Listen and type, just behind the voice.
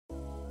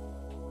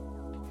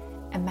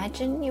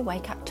Imagine you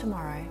wake up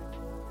tomorrow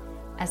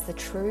as the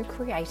true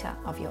creator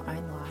of your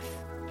own life.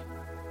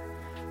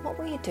 What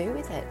will you do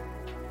with it?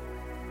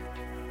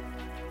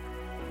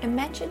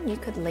 Imagine you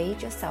could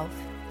lead yourself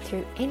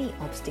through any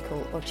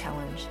obstacle or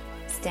challenge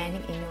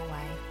standing in your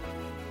way.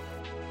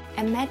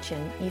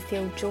 Imagine you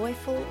feel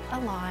joyful,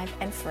 alive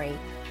and free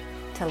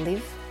to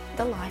live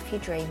the life you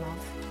dream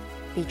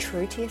of, be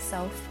true to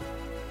yourself,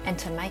 and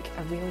to make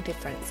a real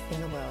difference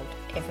in the world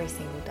every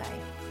single day.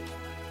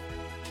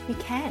 You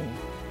can.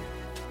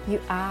 You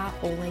are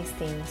all these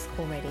things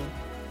already.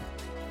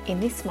 In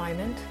this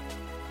moment,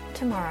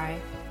 tomorrow,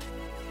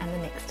 and the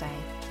next day.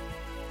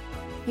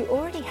 You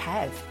already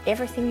have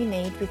everything you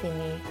need within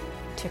you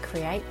to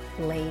create,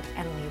 lead,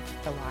 and live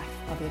the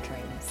life of your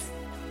dreams.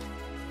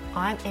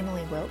 I'm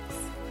Emily Wilkes,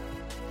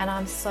 and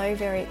I'm so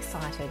very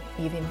excited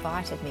you've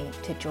invited me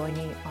to join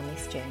you on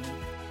this journey.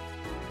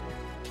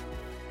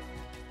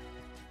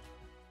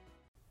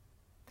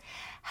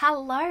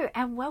 Hello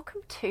and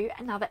welcome to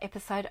another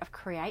episode of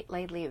Create,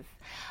 Lead, Live.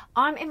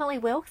 I'm Emily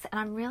Wilkes and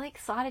I'm really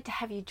excited to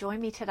have you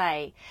join me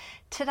today.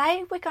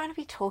 Today we're going to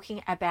be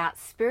talking about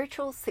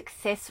spiritual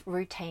success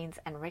routines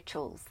and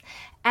rituals.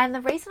 And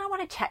the reason I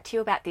want to chat to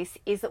you about this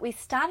is that we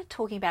started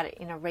talking about it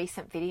in a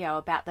recent video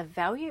about the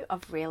value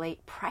of really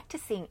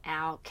practicing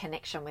our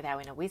connection with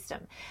our inner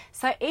wisdom.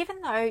 So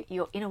even though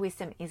your inner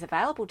wisdom is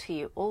available to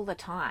you all the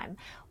time,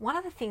 one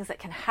of the things that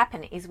can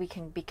happen is we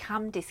can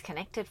become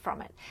disconnected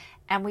from it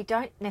and we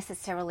don't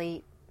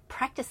necessarily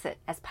practice it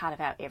as part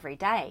of our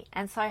everyday.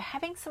 And so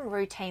having some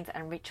routines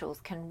and rituals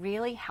can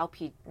really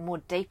help you more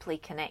deeply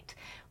connect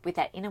with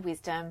that inner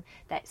wisdom,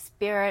 that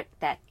spirit,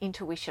 that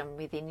intuition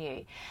within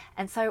you.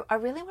 And so I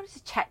really wanted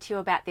to chat to you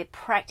about the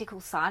practical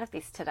side of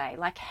this today,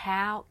 like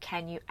how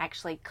can you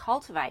actually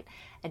cultivate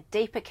a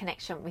deeper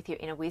connection with your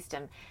inner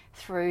wisdom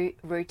through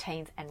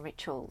routines and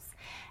rituals.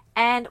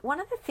 And one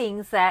of the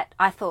things that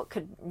I thought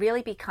could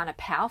really be kind of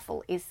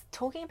powerful is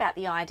talking about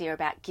the idea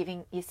about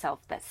giving yourself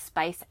that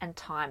space and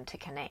time to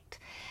connect.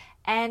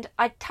 And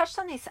I touched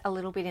on this a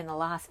little bit in the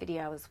last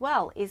video as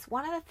well, is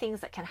one of the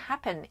things that can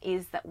happen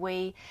is that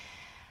we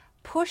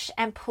push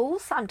and pull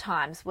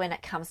sometimes when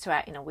it comes to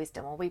our inner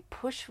wisdom, or we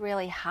push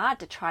really hard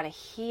to try to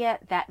hear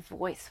that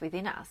voice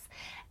within us.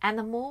 And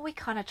the more we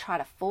kind of try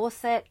to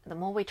force it, the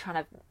more we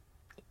try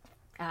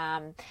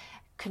to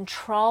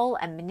control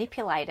and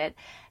manipulate it,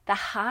 the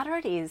harder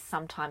it is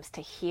sometimes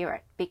to hear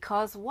it.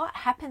 Because what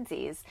happens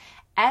is,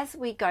 as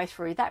we go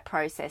through that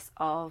process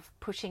of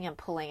pushing and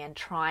pulling and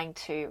trying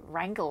to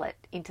wrangle it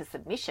into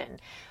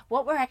submission,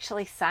 what we're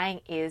actually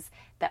saying is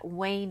that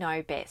we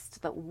know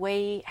best, that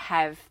we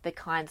have the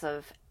kinds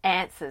of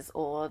answers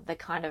or the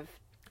kind of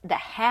the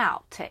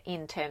how to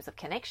in terms of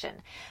connection.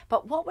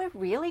 But what we're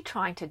really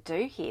trying to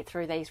do here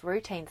through these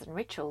routines and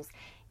rituals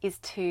is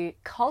to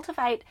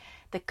cultivate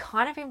the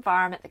kind of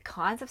environment, the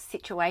kinds of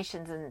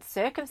situations and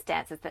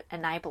circumstances that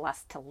enable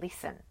us to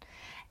listen.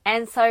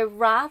 And so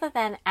rather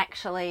than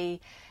actually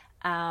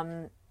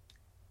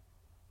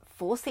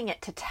forcing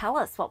it to tell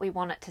us what we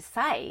want it to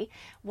say,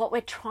 what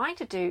we're trying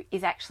to do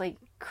is actually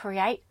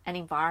create an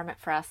environment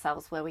for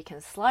ourselves where we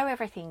can slow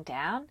everything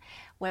down,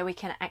 where we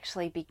can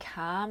actually be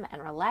calm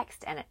and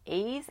relaxed and at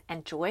ease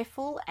and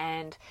joyful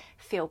and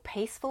feel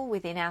peaceful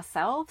within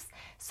ourselves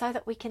so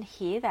that we can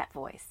hear that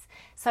voice.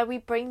 So we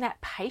bring that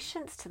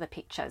patience to the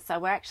picture. So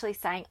we're actually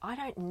saying, I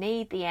don't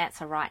need the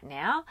answer right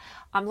now.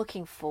 I'm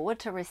looking forward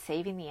to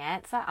receiving the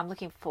answer. I'm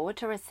looking forward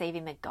to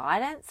receiving the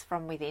guidance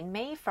from within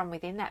me, from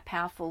within that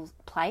powerful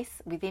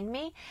place within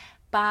me.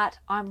 But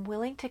I'm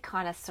willing to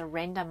kind of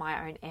surrender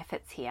my own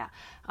efforts here.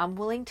 I'm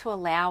willing to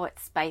allow it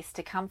space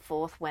to come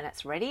forth when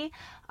it's ready.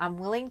 I'm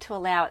willing to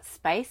allow it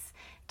space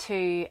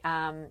to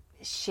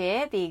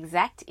share the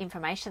exact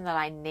information that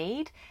I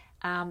need,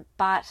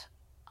 but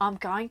I'm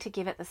going to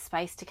give it the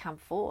space to come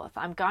forth.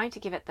 I'm going to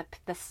give it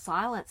the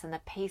silence and the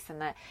peace and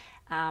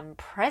the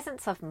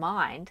presence of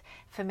mind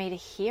for me to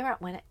hear it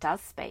when it does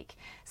speak.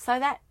 So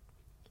that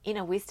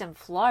inner wisdom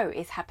flow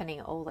is happening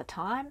all the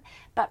time,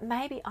 but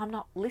maybe I'm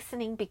not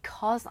listening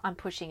because I'm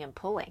pushing and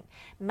pulling.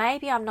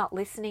 Maybe I'm not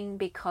listening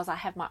because I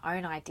have my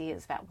own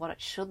ideas about what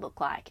it should look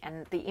like,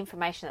 and the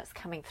information that's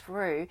coming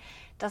through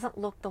doesn't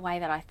look the way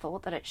that I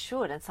thought that it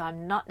should, and so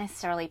I'm not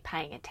necessarily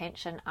paying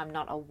attention. I'm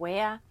not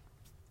aware.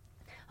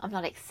 I'm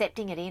not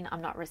accepting it in,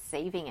 I'm not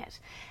receiving it.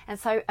 And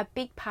so a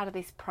big part of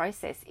this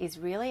process is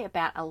really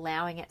about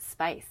allowing it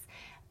space.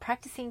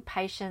 Practicing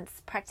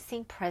patience,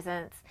 practicing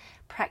presence,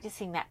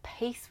 practicing that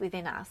peace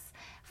within us,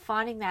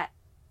 finding that,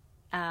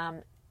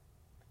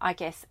 I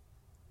guess,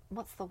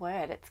 what's the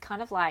word? It's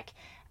kind of like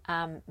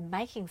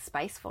making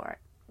space for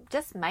it.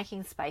 Just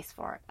making space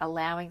for it,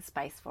 allowing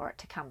space for it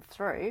to come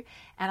through,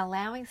 and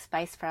allowing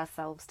space for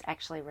ourselves to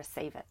actually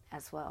receive it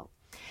as well.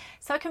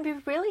 So it can be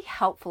really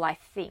helpful, I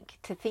think,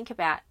 to think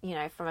about,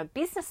 from a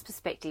business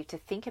perspective, to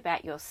think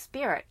about your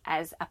spirit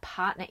as a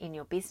partner in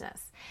your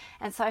business.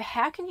 And so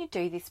how can you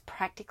do this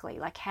practically?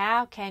 Like,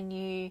 how can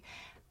you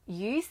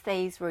use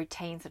these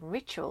routines and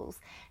rituals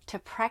to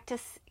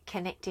practice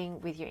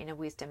connecting with your inner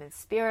wisdom and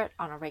spirit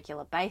on a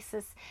regular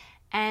basis,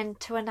 and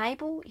to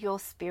enable your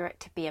spirit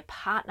to be a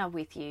partner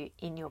with you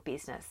in your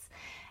business.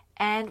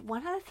 And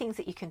one of the things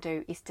that you can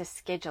do is to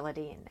schedule it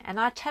in. And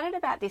I chatted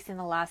about this in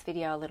the last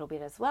video a little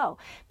bit as well.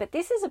 But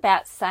this is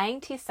about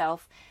saying to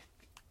yourself,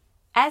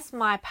 as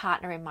my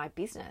partner in my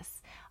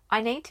business,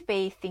 I need to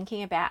be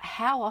thinking about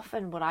how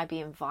often would I be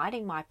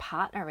inviting my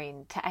partner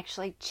in to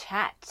actually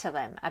chat to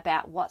them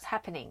about what's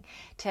happening.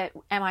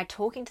 Am I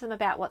talking to them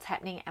about what's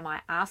happening? Am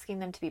I asking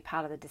them to be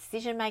part of the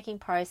decision-making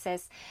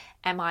process?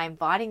 Am I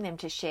inviting them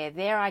to share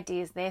their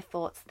ideas, their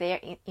thoughts, their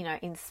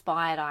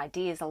inspired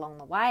ideas along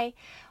the way?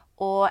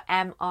 Or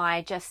am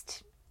I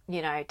just,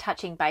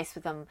 touching base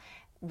with them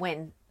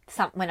when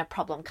a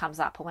problem comes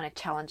up or when a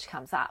challenge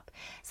comes up?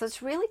 So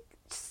it's really,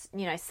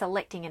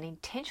 selecting an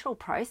intentional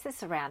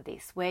process around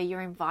this where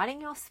you're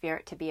inviting your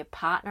spirit to be a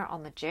partner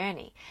on the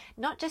journey,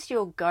 not just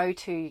your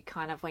go-to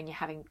kind of when you're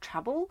having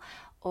trouble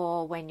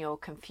or when you're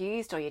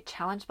confused or you're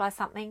challenged by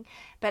something,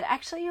 but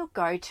actually your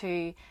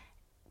go-to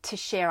to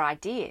share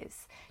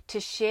ideas, to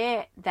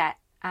share that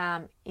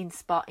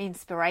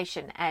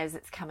inspiration as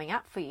it's coming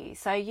up for you.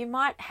 So you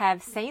might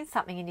have seen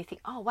something and you think,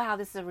 oh wow,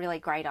 this is a really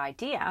great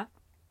idea.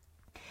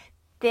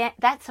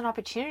 That's an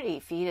opportunity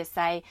for you to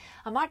say,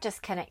 I might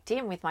just connect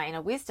in with my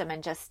inner wisdom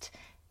and just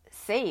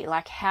see,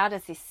 how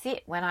does this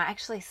sit when I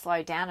actually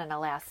slow down and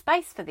allow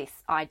space for this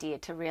idea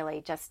to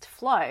really just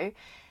flow?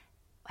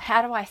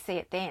 How do I see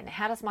it then?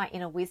 How does my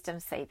inner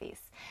wisdom see this?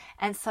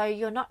 And so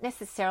you're not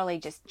necessarily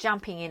just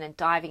jumping in and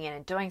diving in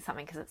and doing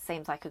something because it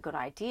seems like a good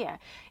idea.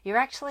 You're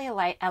actually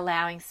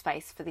allowing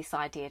space for this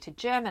idea to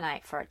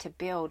germinate, for it to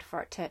build,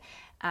 for it to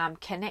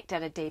connect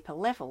at a deeper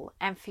level,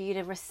 and for you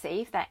to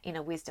receive that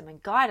inner wisdom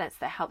and guidance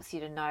that helps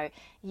you to know,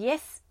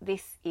 yes,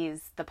 this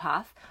is the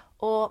path,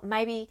 or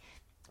maybe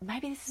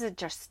this is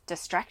a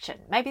distraction.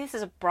 Maybe this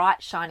is a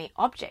bright, shiny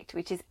object,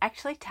 which is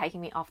actually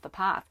taking me off the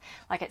path.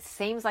 It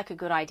seems like a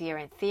good idea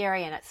in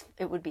theory and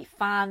it would be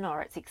fun,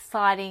 or it's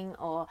exciting,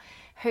 or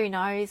who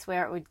knows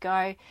where it would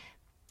go.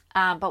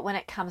 But when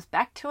it comes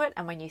back to it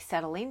and when you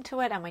settle into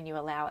it and when you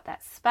allow it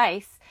that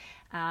space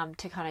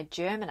to kind of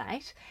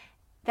germinate,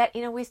 that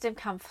inner wisdom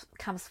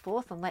comes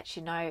forth and lets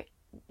you know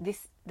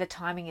the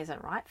timing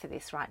isn't right for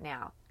this right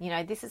now.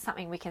 This is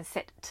something we can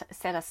set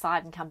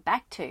aside and come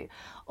back to,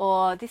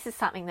 or this is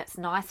something that's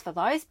nice for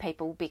those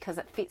people because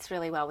it fits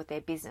really well with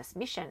their business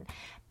mission,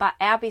 but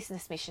our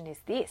business mission is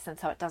this, and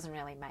so it doesn't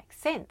really make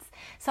sense.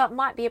 So it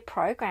might be a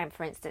program,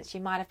 for instance. You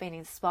might have been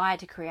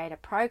inspired to create a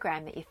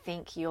program that you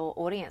think your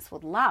audience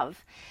would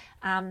love,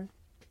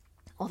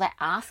 or they're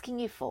asking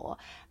you for,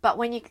 but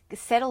when you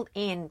settle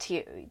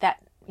into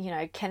that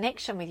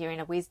connection with your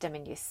inner wisdom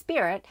and your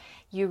spirit,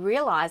 you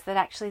realize that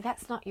actually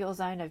that's not your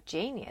zone of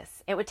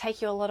genius. It would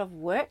take you a lot of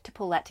work to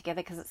pull that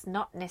together because it's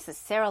not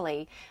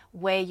necessarily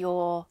where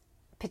your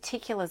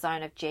particular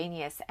zone of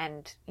genius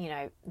and,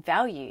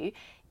 value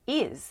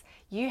is.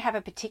 You have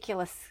a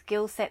particular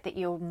skill set that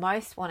you're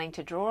most wanting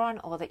to draw on,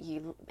 or that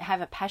you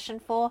have a passion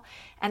for,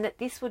 and that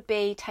this would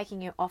be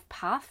taking you off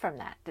path from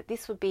that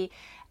this would be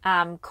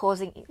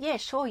causing,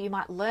 sure, you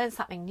might learn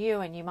something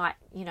new and you might,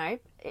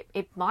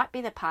 it might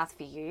be the path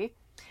for you,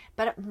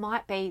 but it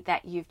might be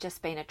that you've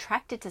just been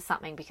attracted to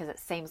something because it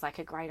seems like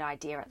a great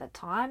idea at the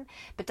time,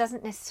 but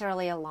doesn't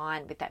necessarily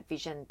align with that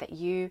vision that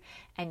you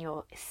and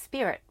your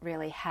spirit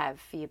really have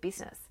for your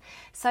business.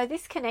 So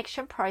this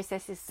connection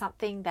process is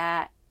something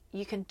that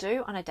you can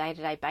do on a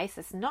day-to-day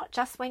basis, not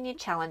just when you're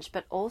challenged,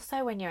 but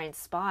also when you're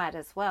inspired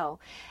as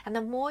well. And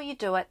the more you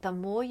do it, the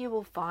more you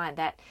will find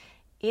that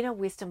inner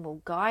wisdom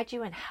will guide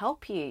you and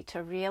help you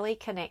to really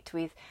connect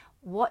with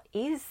what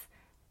is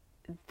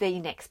the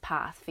next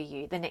path for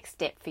you, the next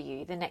step for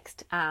you, the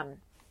next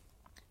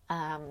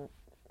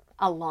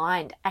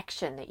aligned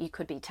action that you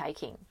could be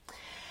taking.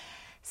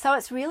 So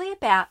it's really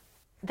about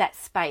that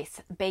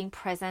space, being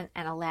present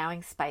and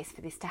allowing space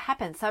for this to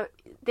happen. So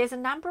there's a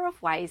number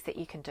of ways that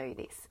you can do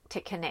this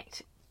to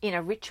connect in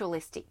a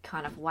ritualistic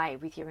kind of way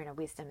with your inner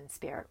wisdom and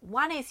spirit.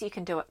 One is you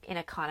can do it in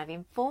a kind of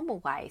informal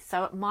way.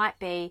 So it might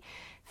be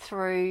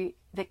through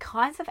the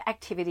kinds of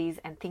activities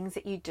and things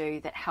that you do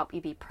that help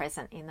you be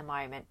present in the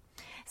moment.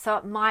 So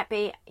it might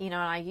be, and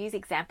I use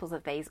examples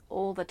of these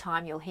all the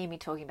time. You'll hear me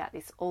talking about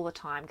this all the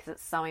time because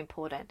it's so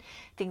important.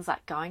 Things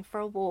like going for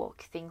a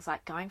walk, things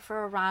like going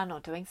for a run or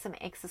doing some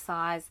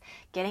exercise,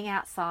 getting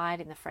outside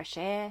in the fresh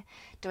air,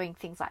 doing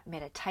things like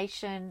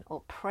meditation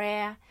or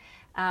prayer.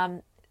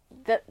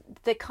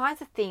 The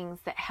kinds of things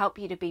that help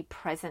you to be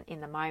present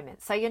in the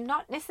moment. So you're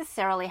not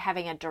necessarily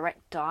having a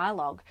direct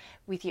dialogue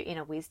with your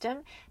inner wisdom,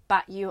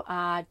 but you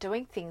are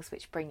doing things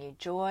which bring you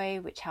joy,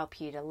 which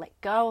help you to let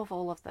go of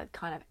all of the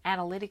kind of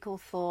analytical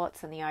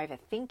thoughts and the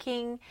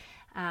overthinking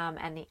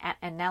and the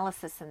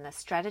analysis and the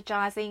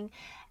strategizing,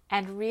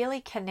 and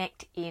really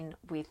connect in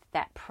with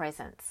that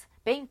presence,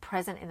 being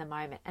present in the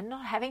moment and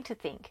not having to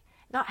think,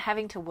 not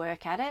having to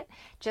work at it,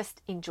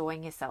 just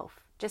enjoying yourself,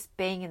 just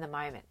being in the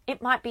moment.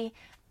 It might be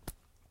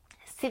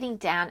sitting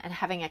down and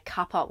having a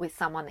cuppa with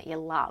someone that you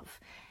love,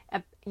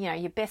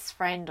 your best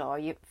friend or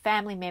your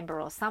family member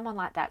or someone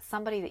like that,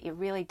 somebody that you're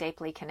really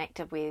deeply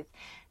connected with,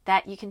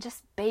 that you can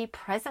just be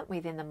present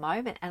with in the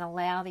moment and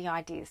allow the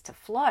ideas to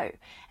flow,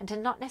 and to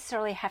not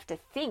necessarily have to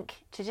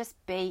think, to just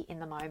be in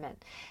the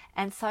moment.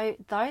 And so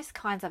those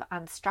kinds of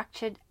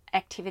unstructured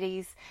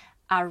activities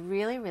are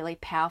really, really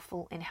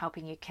powerful in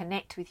helping you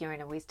connect with your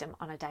inner wisdom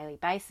on a daily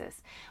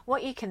basis.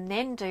 What you can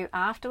then do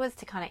afterwards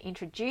to kind of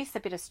introduce a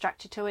bit of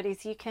structure to it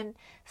is you can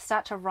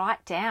start to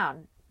write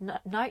down,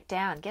 note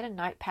down, get a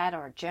notepad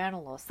or a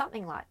journal or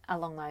something like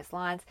along those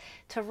lines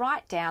to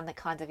write down the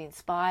kinds of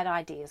inspired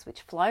ideas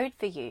which flowed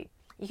for you.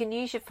 You can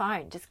use your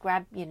phone, just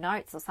grab your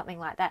notes or something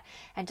like that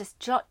and just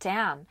jot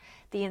down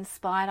the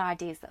inspired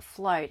ideas that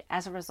flowed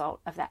as a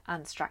result of that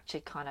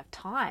unstructured kind of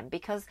time.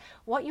 Because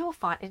what you'll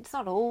find, it's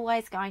not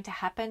always going to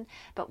happen,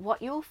 but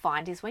what you'll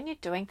find is when you're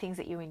doing things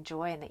that you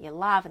enjoy and that you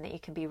love and that you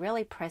can be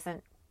really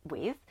present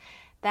with,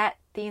 that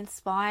the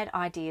inspired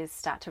ideas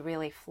start to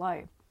really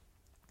flow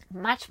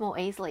much more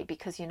easily,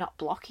 because you're not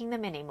blocking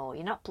them anymore.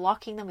 You're not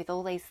blocking them with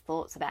all these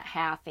thoughts about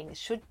how things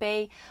should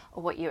be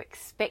or what you're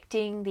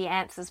expecting the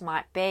answers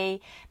might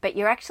be, but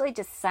you're actually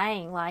just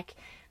saying, like,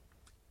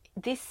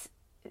 this,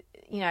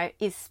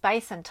 is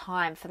space and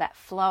time for that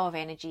flow of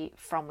energy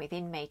from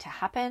within me to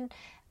happen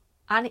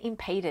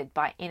unimpeded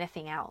by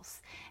anything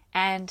else.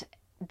 And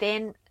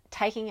then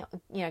taking,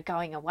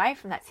 going away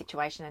from that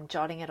situation and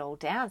jotting it all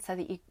down so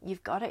that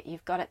you've got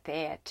it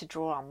there to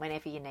draw on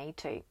whenever you need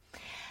to.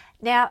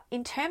 Now,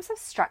 in terms of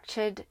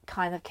structured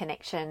kind of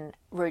connection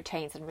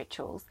routines and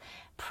rituals,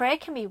 prayer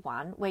can be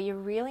one where you're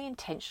really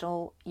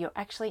intentional. You're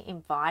actually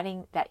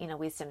inviting that inner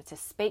wisdom to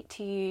speak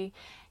to you.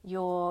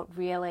 You're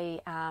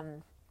really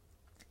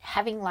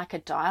having like a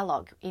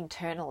dialogue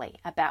internally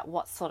about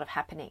what's sort of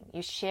happening.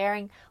 You're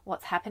sharing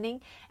what's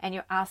happening and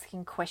you're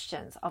asking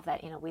questions of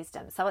that inner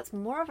wisdom. So it's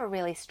more of a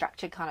really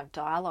structured kind of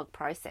dialogue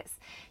process.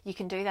 You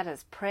can do that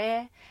as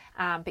prayer,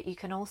 but you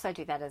can also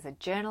do that as a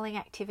journaling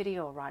activity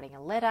or writing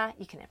a letter.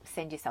 You can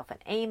send yourself an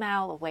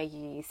email, or where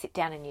you sit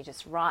down and you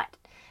just write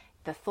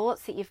the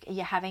thoughts that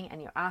you're having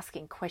and you're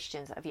asking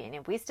questions of your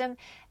inner wisdom.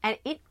 And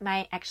it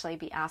may actually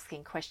be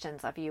asking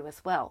questions of you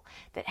as well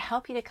that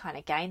help you to kind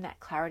of gain that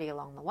clarity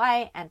along the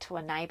way and to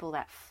enable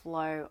that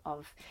flow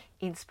of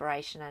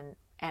inspiration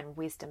and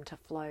wisdom to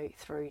flow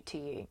through to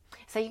you.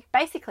 So you're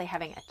basically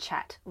having a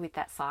chat with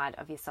that side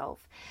of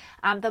yourself.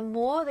 The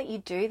more that you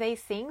do these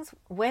things,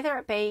 whether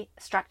it be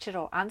structured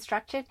or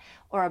unstructured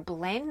or a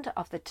blend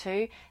of the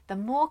two, the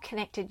more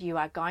connected you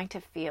are going to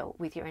feel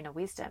with your inner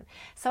wisdom.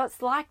 So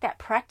it's like that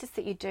practice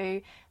that you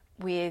do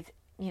with,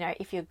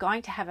 if you're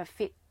going to have a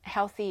fit,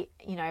 healthy,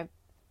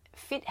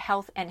 fit,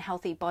 health and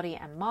healthy body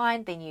and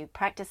mind, then you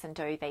practice and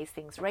do these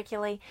things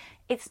regularly.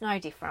 It's no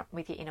different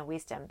with your inner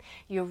wisdom.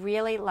 You're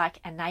really like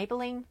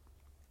enabling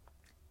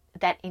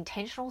that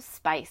intentional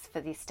space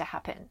for this to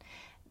happen.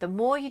 The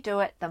more you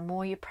do it, the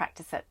more you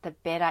practice it, the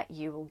better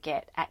you will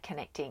get at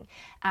connecting.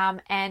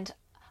 And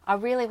I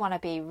really want to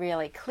be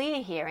really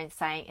clear here in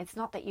saying it's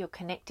not that you're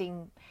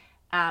connecting,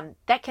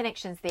 that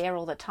connection's there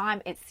all the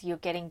time. It's you're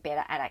getting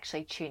better at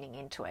actually tuning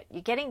into it.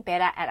 You're getting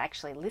better at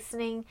actually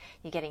listening.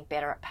 You're getting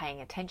better at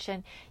paying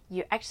attention.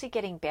 You're actually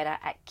getting better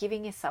at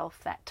giving yourself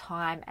that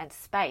time and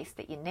space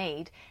that you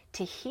need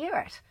to hear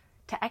it,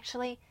 to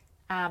actually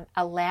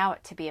allow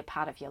it to be a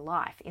part of your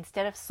life,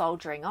 instead of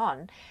soldiering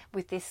on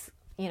with this,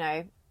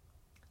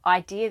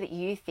 idea that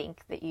you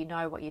think that you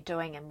know what you're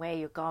doing and where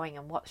you're going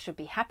and what should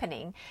be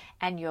happening,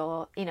 and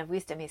your inner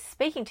wisdom is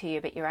speaking to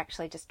you, but you're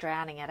actually just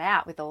drowning it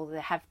out with all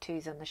the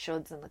have-tos and the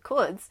shoulds and the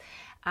coulds.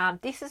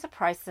 This is a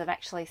process of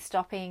actually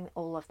stopping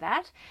all of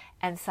that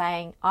and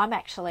saying, I'm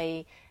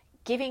actually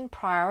giving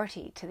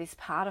priority to this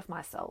part of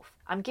myself.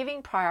 I'm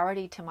giving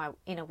priority to my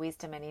inner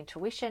wisdom and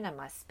intuition and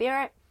my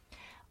spirit.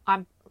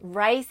 I'm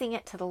raising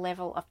it to the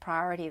level of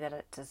priority that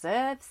it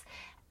deserves,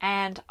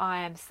 and I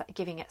am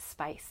giving it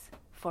space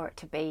for it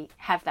to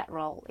have that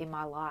role in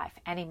my life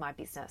and in my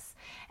business.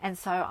 And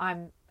so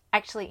I'm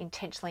actually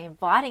intentionally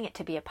inviting it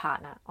to be a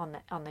partner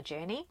on the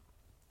journey,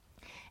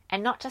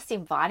 and not just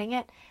inviting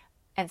it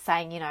and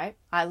saying,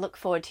 I look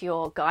forward to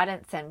your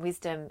guidance and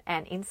wisdom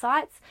and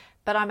insights,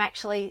 but I'm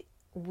actually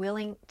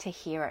willing to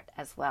hear it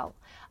as well.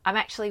 I'm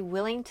actually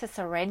willing to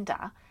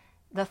surrender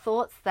the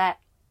thoughts that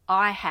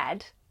I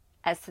had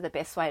as to the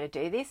best way to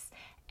do this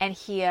and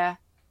hear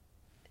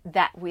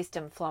that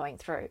wisdom flowing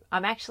through.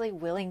 I'm actually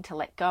willing to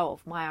let go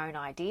of my own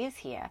ideas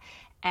here,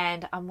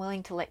 and I'm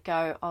willing to let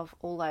go of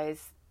all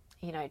those,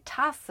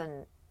 tasks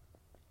and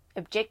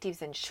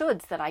objectives and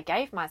shoulds that I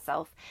gave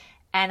myself,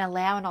 and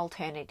allow an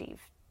alternative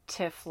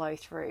to flow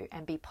through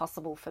and be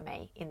possible for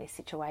me in this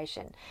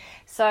situation.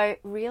 So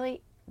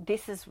really,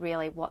 this is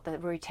really what the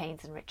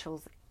routines and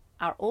rituals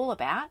are all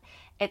about.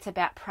 It's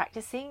about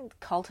practicing,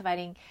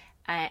 cultivating,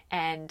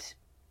 and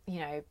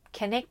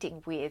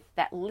connecting with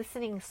that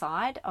listening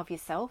side of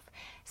yourself,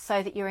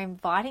 so that you're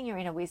inviting your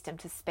inner wisdom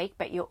to speak,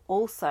 but you're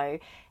also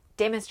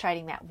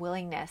demonstrating that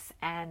willingness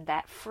and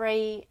that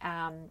free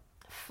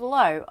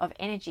flow of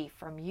energy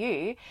from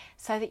you,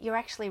 so that you're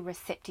actually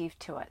receptive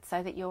to it,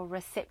 so that you're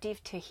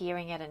receptive to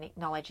hearing it and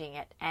acknowledging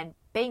it and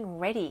being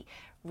ready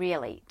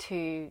really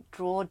to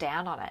draw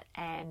down on it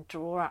and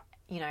draw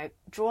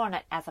draw on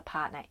it as a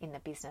partner in the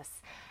business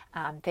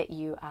that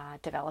you are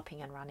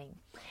developing and running.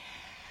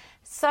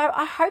 So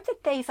I hope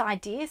that these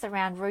ideas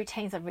around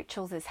routines and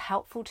rituals is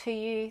helpful to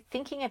you,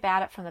 thinking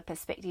about it from the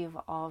perspective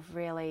of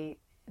really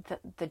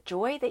the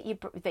joy that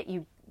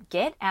you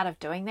get out of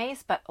doing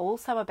these, but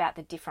also about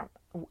the different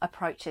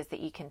approaches that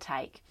you can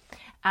take.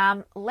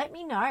 Let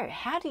me know,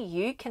 how do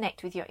you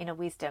connect with your inner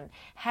wisdom?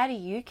 How do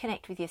you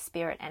connect with your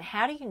spirit? And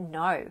how do you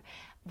know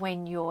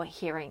when you're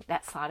hearing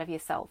that side of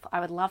yourself?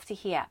 I would love to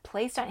hear.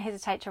 Please don't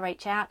hesitate to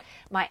reach out.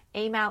 My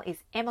email is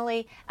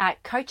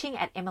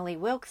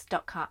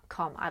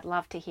coaching@emilywilkes.com. I'd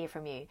love to hear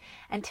from you.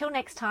 Until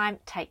next time,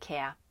 take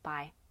care.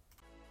 Bye.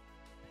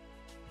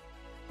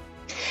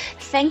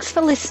 Thanks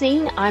for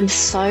listening. I'm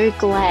so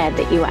glad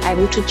that you were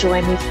able to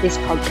join me for this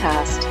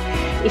podcast.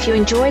 If you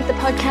enjoyed the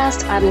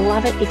podcast, I'd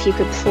love it if you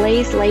could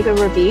please leave a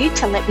review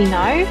to let me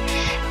know.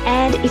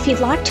 And if you'd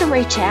like to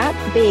reach out,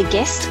 be a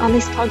guest on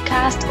this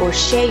podcast, or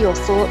share your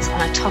thoughts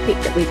on a topic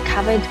that we've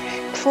covered,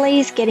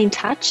 please get in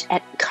touch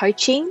at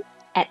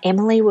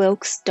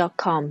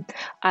coaching@emilywilkes.com.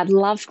 I'd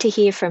love to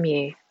hear from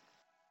you.